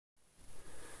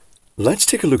Let's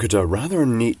take a look at a rather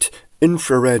neat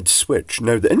infrared switch.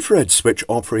 Now, the infrared switch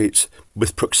operates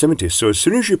with proximity, so as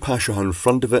soon as you pass your hand in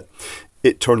front of it,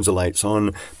 it turns the lights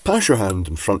on, pass your hand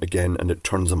in front again, and it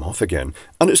turns them off again.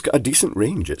 And it's got a decent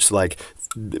range. It's like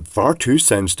far too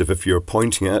sensitive if you're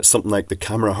pointing at something like the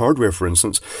camera hardware, for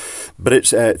instance. But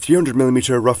it's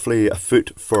 300mm, roughly a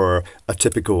foot for a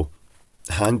typical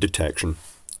hand detection.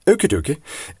 Okie dokie.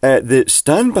 The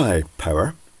standby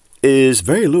power is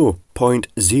very low,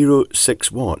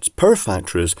 0.06 watts. Power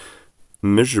factor is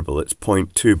miserable, it's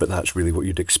 0.2, but that's really what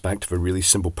you'd expect of a really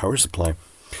simple power supply,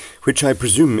 which I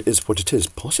presume is what it is,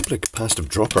 possibly a capacitive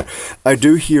dropper. I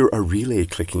do hear a relay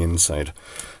clicking inside.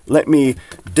 Let me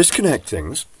disconnect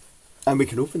things and we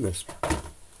can open this.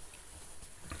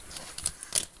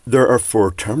 There are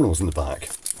 4 terminals in the back.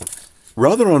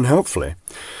 Rather unhelpfully,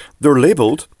 they're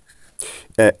labelled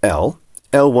L,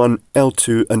 L1,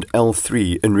 L2 and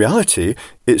L3. In reality,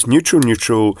 it's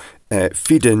neutral,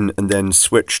 feed in and then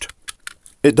switched.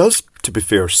 It does, to be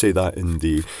fair, say that in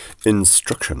the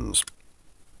instructions.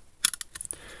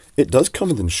 It does come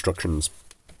with instructions.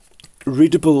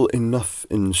 Readable enough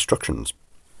instructions.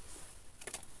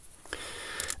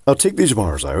 I'll take these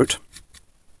wires out.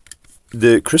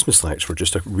 The Christmas lights were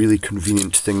just a really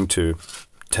convenient thing to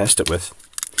test it with.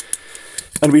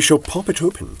 And we shall pop it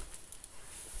open.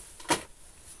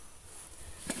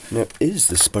 Now, is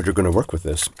the spudger going to work with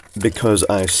this? Because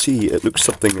I see it looks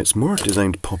something it's more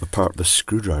designed to pop apart with a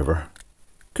screwdriver.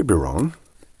 Could be wrong.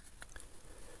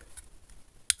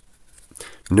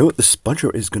 No, the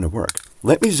spudger is going to work.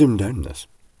 Let me zoom down this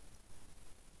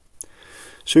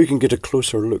so you can get a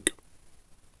closer look.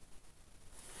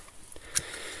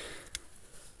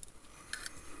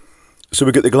 So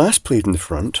we get the glass plate in the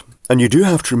front, and you do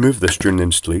have to remove this during the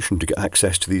installation to get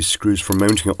access to these screws for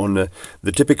mounting it on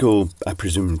the typical, I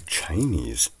presume,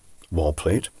 Chinese wall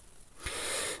plate.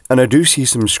 And I do see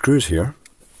some screws here.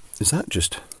 Is that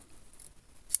just...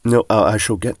 No, I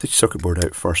shall get the circuit board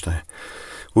out first.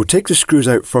 We'll take the screws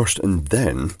out first and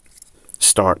then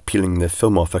start peeling the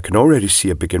film off. I can already see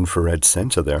a big infrared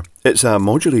sensor there. It's a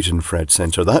modulated infrared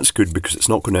sensor. That's good because it's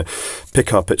not going to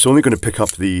pick up, it's only going to pick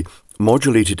up the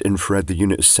modulated infrared the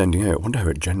unit is sending out. I wonder how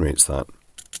it generates that.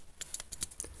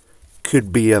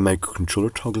 Could be a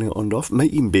microcontroller toggling it on and off.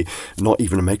 Might even be not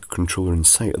even a microcontroller in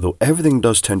sight, although everything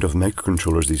does tend to have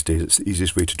microcontrollers these days. It's the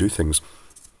easiest way to do things.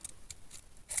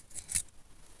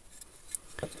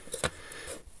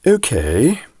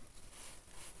 Okay.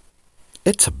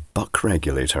 It's a buck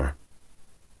regulator.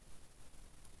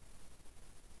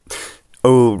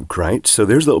 Oh, right. So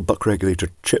there's a little buck regulator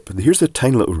chip. Here's the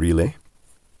tiny little relay.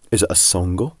 Is it a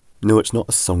songle? No, it's not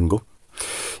a songle.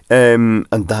 And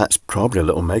that's probably a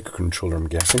little microcontroller, I'm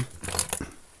guessing.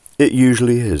 It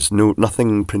usually is. No,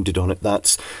 nothing printed on it.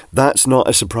 That's not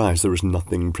a surprise. There was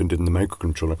nothing printed in the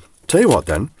microcontroller. Tell you what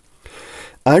then.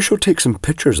 I shall take some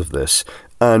pictures of this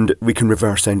and we can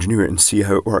reverse engineer it and see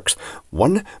how it works.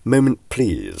 One moment,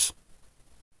 please.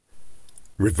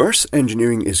 Reverse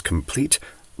engineering is complete.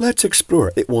 Let's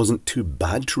explore. It wasn't too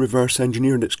bad to reverse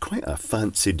engineer, and it's quite a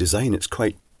fancy design. It's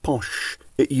quite posh.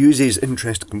 It uses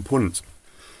interesting components.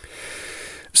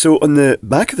 So on the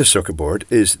back of the circuit board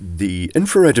is the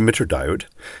infrared emitter diode,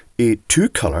 a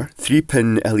 2-color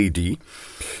 3-pin LED,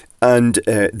 and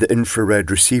the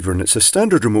infrared receiver. And it's a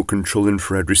standard remote control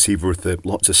infrared receiver with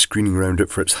lots of screening around it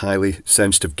for its highly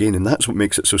sensitive gain. And that's what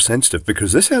makes it so sensitive,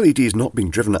 because this LED is not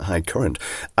being driven at high current.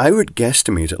 I would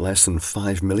guesstimate at less than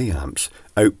 5 milliamps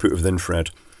output of the infrared.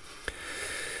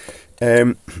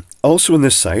 Also on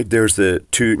this side, there's the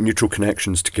 2 neutral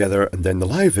connections together, and then the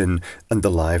live in and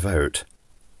the live out.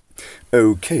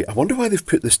 Okay, I wonder why they've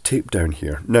put this tape down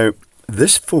here. Now,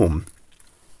 this foam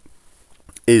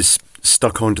is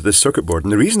stuck onto the circuit board,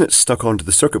 and the reason it's stuck onto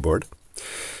the circuit board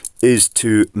is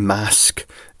to mask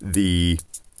the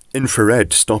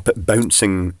infrared, stop it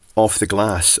bouncing off the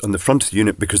glass on the front of the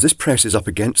unit, because this presses up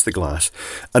against the glass,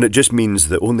 and it just means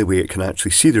the only way it can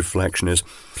actually see the reflection is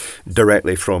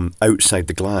directly from outside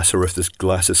the glass, or if this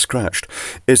glass is scratched.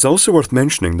 It's also worth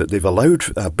mentioning that they've allowed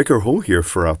a bigger hole here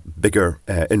for a bigger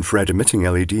infrared emitting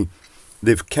LED.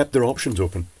 They've kept their options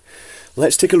open.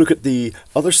 Let's take a look at the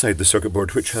other side of the circuit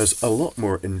board, which has a lot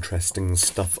more interesting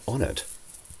stuff on it.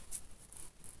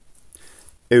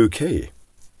 Okay,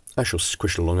 I shall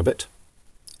squish it along a bit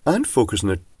and focus on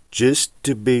it just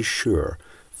to be sure.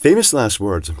 Famous last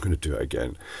words, I'm going to do it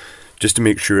again, just to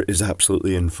make sure it is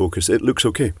absolutely in focus. It looks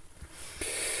okay.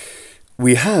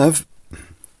 We have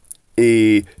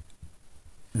the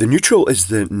neutral is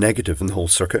the negative in the whole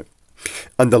circuit,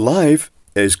 and the live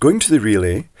is going to the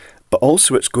relay, but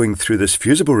also it's going through this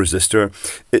fusible resistor.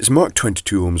 It's marked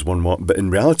 22 ohms 1 watt, but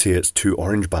in reality it's 2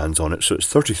 orange bands on it, so it's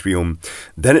 33 ohm.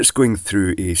 Then it's going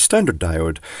through a standard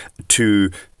diode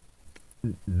to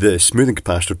the smoothing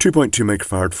capacitor, 2.2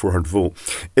 microfarad, 400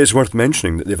 volt. It's worth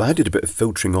mentioning that they've added a bit of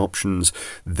filtering options.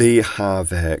 They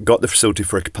have got the facility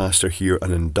for a capacitor here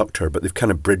and an inductor, but they've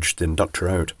kind of bridged the inductor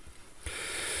out.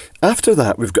 After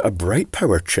that, we've got a Bright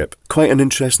Power chip. Quite an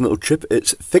interesting little chip.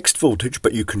 It's fixed voltage,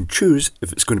 but you can choose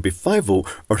if it's going to be 5 volt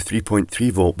or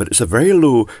 3.3 volt, but it's a very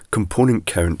low component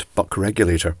count buck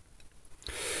regulator.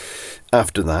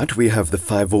 After that, we have the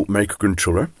 5 volt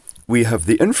microcontroller. We have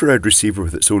the infrared receiver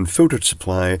with its own filtered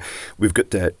supply. We've got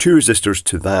 2 resistors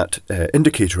to that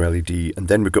indicator LED, and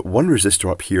then we've got 1 resistor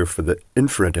up here for the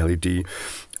infrared LED,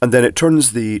 and then it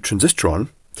turns the transistor on,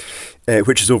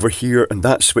 which is over here, and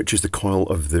that switches the coil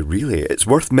of the relay. It's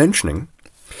worth mentioning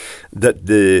that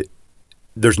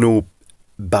there's no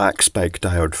back spike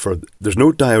diode there's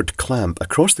no diode clamp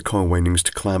across the coil windings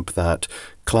to clamp that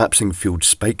collapsing field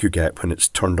spike you get when it's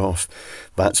turned off.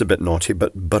 That's a bit naughty,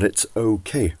 but it's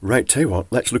okay. Right, tell you what,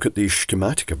 let's look at the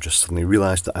schematic. I've just suddenly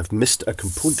realised that I've missed a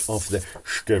component of the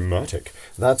schematic.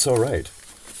 That's alright.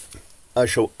 I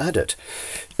shall add it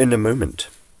in a moment.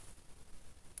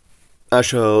 I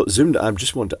shall zoom. I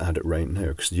just want to add it right now,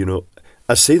 because, you know,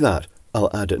 I say that,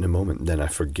 I'll add it in a moment, then I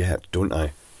forget, don't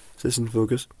I? Is this in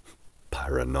focus?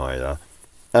 Paranoia.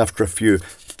 After a few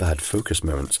bad focus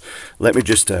moments. Let me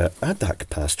just add that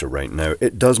capacitor right now.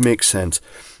 It does make sense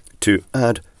to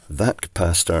add that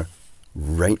capacitor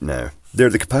right now. There,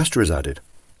 the capacitor is added.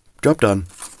 Job done.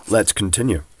 Let's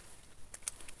continue.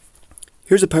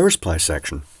 Here's the power supply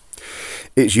section.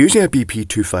 It's using a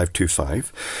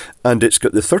BP2525, and it's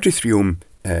got the 33 ohm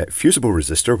fusible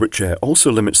resistor, which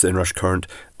also limits the inrush current,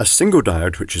 a single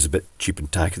diode, which is a bit cheap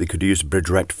and tacky. They could use a bridge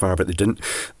rectifier, but they didn't.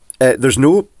 There's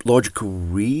no logical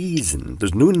reason,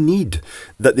 there's no need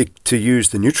to use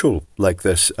the neutral like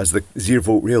this as the 0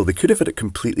 volt rail. They could have had it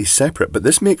completely separate, but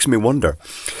this makes me wonder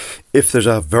if there's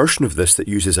a version of this that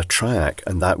uses a triac,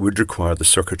 and that would require the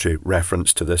circuitry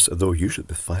reference to this, although usually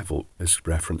the 5 volt is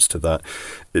reference to that,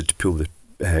 to pull the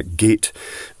gate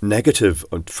negative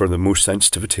for the most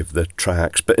sensitivity of the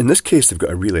triacs. But in this case, they've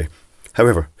got a relay.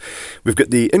 However, we've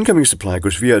got the incoming supply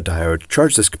goes via a diode,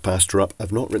 charge this capacitor up.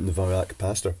 I've not written the value of that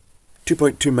capacitor.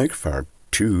 2.2 microfarad,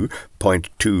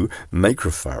 2.2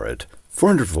 microfarad,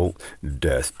 400 volt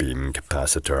death beam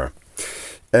capacitor.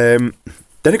 Then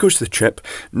it goes to the chip.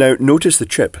 Now notice the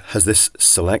chip has this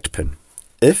select pin.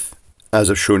 If, as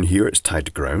I've shown here, it's tied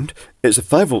to ground, it's a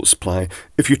 5 volt supply.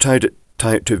 If you tie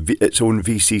it to its own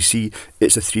VCC,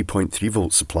 it's a 3.3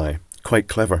 volt supply. Quite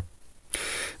clever.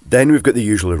 Then we've got the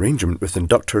usual arrangement with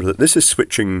inductor that this is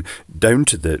switching down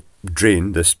to the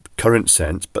drain, this current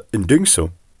sense, but in doing so,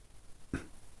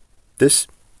 this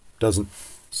doesn't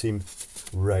seem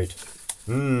right.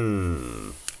 Boop!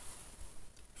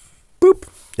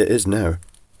 It is now.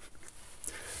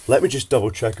 Let me just double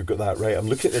check I've got that right. I'm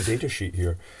looking at the data sheet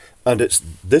here, and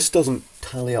this doesn't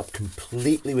tally up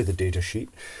completely with the data sheet.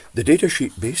 The data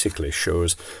sheet basically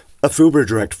shows a full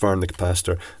bridge rectifier in the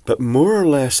capacitor, but more or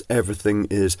less everything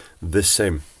is the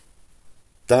same.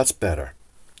 That's better.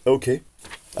 Okay.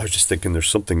 I was just thinking there's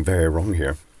something very wrong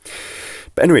here.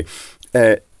 But anyway,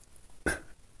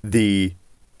 the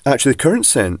current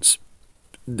sense,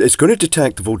 it's going to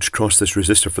detect the voltage across this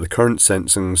resistor for the current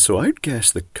sensing, so I'd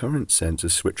guess the current sense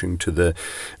is switching to the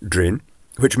drain,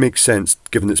 which makes sense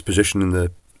given its position in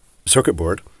the circuit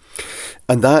board,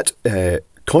 and that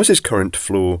causes current to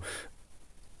flow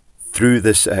through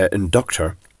this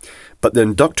inductor, but the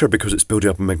inductor, because it's building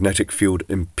up a magnetic field,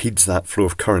 impedes that flow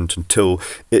of current until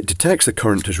it detects the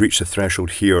current has reached a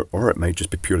threshold here, or it might just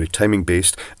be purely timing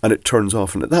based, and it turns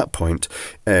off, and at that point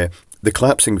the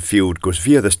collapsing field goes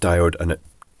via this diode and it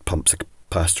pumps the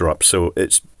capacitor up. So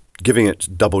it's giving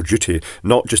it double duty,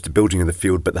 not just the building of the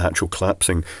field, but the actual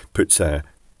collapsing puts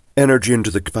energy into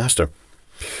the capacitor.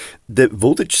 The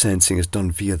voltage sensing is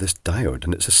done via this diode,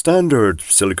 and it's a standard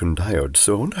silicon diode,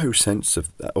 so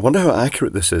I wonder how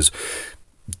accurate this is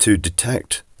to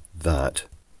detect that.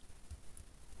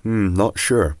 Not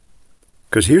sure.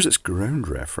 Because here's its ground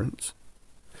reference,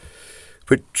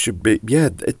 which should be, yeah,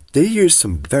 they use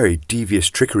some very devious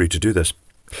trickery to do this.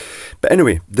 But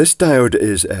anyway, this diode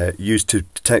is used to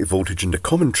detect voltage, and a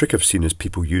common trick I've seen is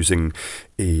people using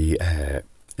a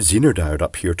Zener diode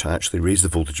up here to actually raise the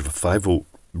voltage of a 5 volt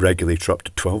regulator up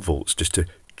to 12 volts, just to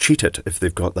cheat it if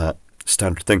they've got that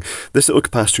standard thing. This little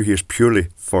capacitor here is purely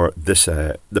for this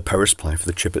the power supply for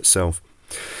the chip itself.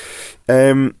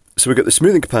 So we've got the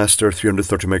smoothing capacitor,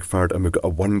 330 microfarad, and we've got a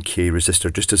 1K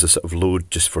resistor just as a sort of load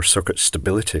just for circuit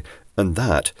stability, and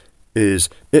that is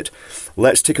it.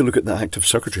 Let's take a look at the active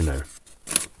circuitry now.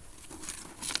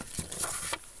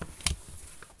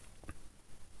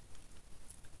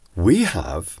 We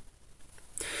have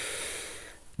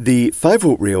the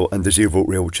 5V rail and the 0V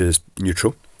rail, which is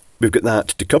neutral. We've got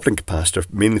that decoupling capacitor,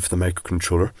 mainly for the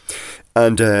microcontroller.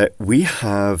 And we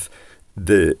have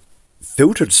the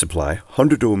filtered supply,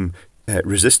 100 ohm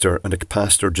resistor, and a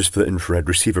capacitor just for the infrared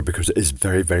receiver because it is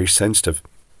very, very sensitive.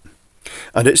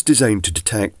 And it's designed to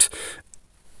detect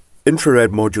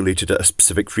infrared modulated at a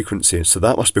specific frequency, so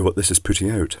that must be what this is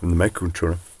putting out in the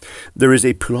microcontroller. There is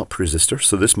a pull-up resistor,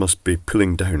 so this must be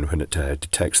pulling down when it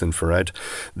detects infrared.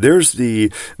 There's the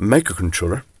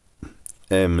microcontroller,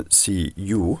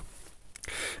 MCU,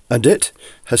 and it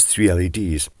has 3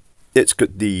 LEDs. It's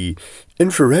got the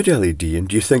infrared LED,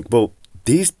 and you think, well,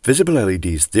 these visible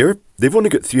LEDs, they've only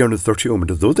got 330 ohm,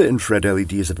 and although the infrared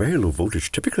LED is a very low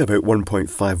voltage, typically about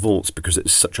 1.5 volts because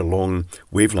it's such a long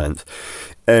wavelength,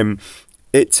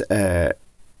 it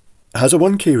has a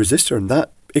 1K resistor, and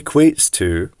that equates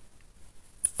to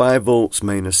 5 volts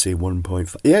minus, say,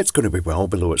 1.5. Yeah, it's going to be well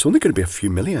below. It's only going to be a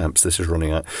few milliamps this is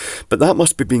running at. But that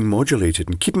must be being modulated.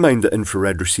 And keep in mind that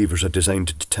infrared receivers are designed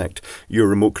to detect your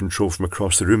remote control from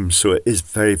across the room. So it is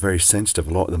very, very sensitive.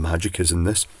 A lot of the magic is in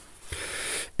this.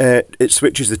 It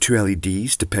switches the 2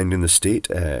 LEDs, depending on the state,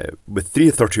 with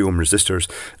 330 ohm resistors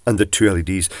and the 2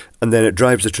 LEDs. And then it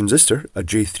drives a transistor, a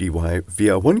J3Y,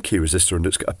 via a 1K resistor, and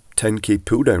it's got a 10K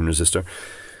pull-down resistor,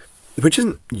 which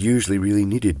isn't usually really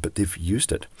needed, but they've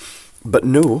used it. But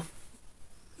no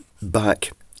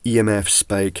back EMF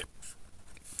spike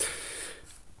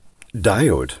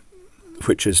diode,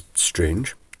 which is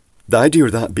strange. The idea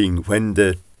of that being when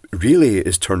the relay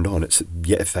is turned on, it's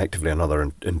yet effectively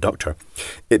another inductor.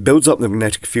 It builds up the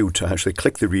magnetic field to actually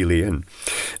click the relay in.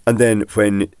 And then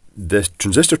when the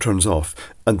transistor turns off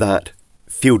and that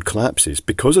field collapses,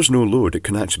 because there's no load, it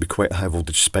can actually be quite a high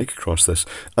voltage spike across this.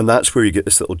 And that's where you get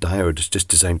this little diode. It's just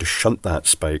designed to shunt that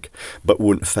spike, but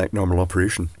won't affect normal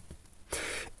operation.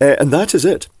 And that is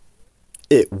it.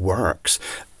 It works.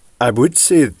 I would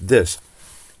say this.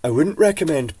 I wouldn't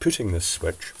recommend putting this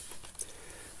switch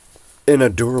in a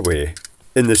doorway,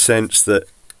 in the sense that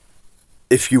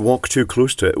if you walk too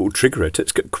close to it, it will trigger it.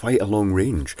 It's got quite a long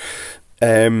range.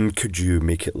 Could you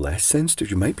make it less sensitive?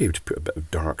 You might be able to put a bit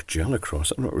of dark gel across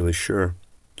it. I'm not really sure.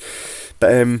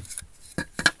 But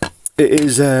it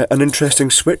is an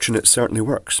interesting switch, and it certainly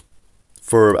works.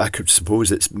 For, I could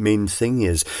suppose its main thing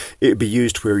is, it would be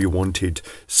used where you wanted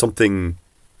something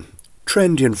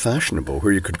trendy and fashionable,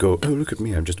 where you could go, oh, look at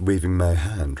me, I'm just waving my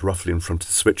hand roughly in front of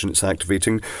the switch and it's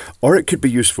activating. Or it could be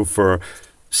useful for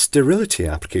sterility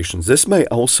applications. This might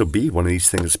also be one of these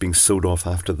things that's being sold off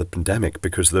after the pandemic,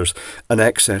 because there's an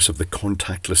excess of the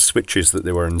contactless switches that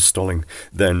they were installing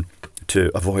then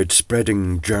to avoid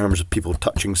spreading germs of people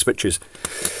touching switches.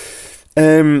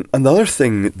 And the other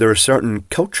thing, there are certain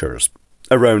cultures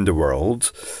around the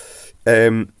world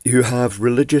who have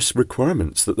religious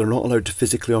requirements that they're not allowed to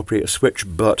physically operate a switch,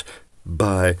 but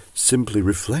by simply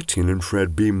reflecting an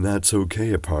infrared beam, that's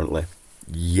okay, apparently.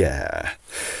 Yeah.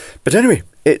 But anyway,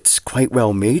 it's quite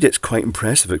well made. It's quite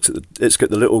impressive. It's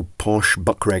got the little posh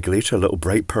buck regulator, a little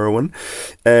Bright Power one.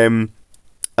 And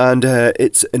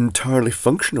it's entirely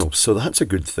functional, so that's a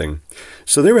good thing.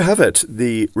 So there we have it,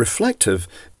 the reflective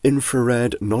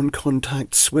infrared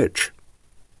non-contact switch.